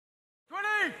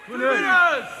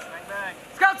Readiness!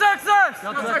 Scouts access!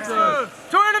 Scouts access!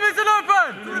 Two enemies in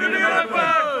open! Two enemies in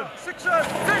open! Six shots!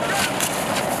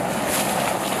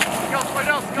 Scouts, right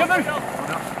now! Scouts, right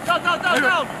now!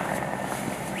 Down!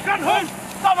 Gun hold!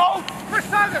 Gun hold! Fresh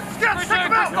target! Scouts, take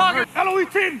them out! LOE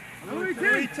 10! LOE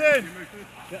 10!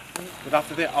 But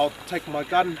after that, I'll take my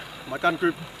gun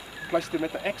group, place them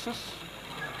at the axis,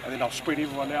 and then I'll spread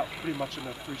everyone out pretty much in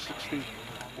a 360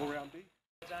 all-round D.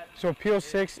 So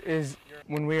PO6 is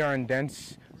when we are in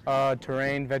dense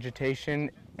terrain, vegetation,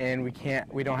 and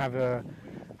we don't have a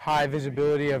high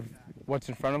visibility of what's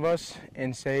in front of us,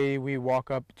 and say we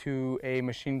walk up to a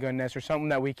machine gun nest or something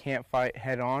that we can't fight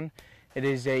head on. It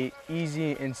is a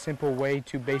easy and simple way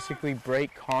to basically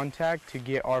break contact to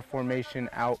get our formation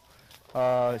out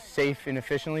safe and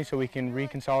efficiently so we can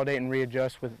reconsolidate and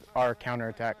readjust with our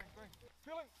counterattack.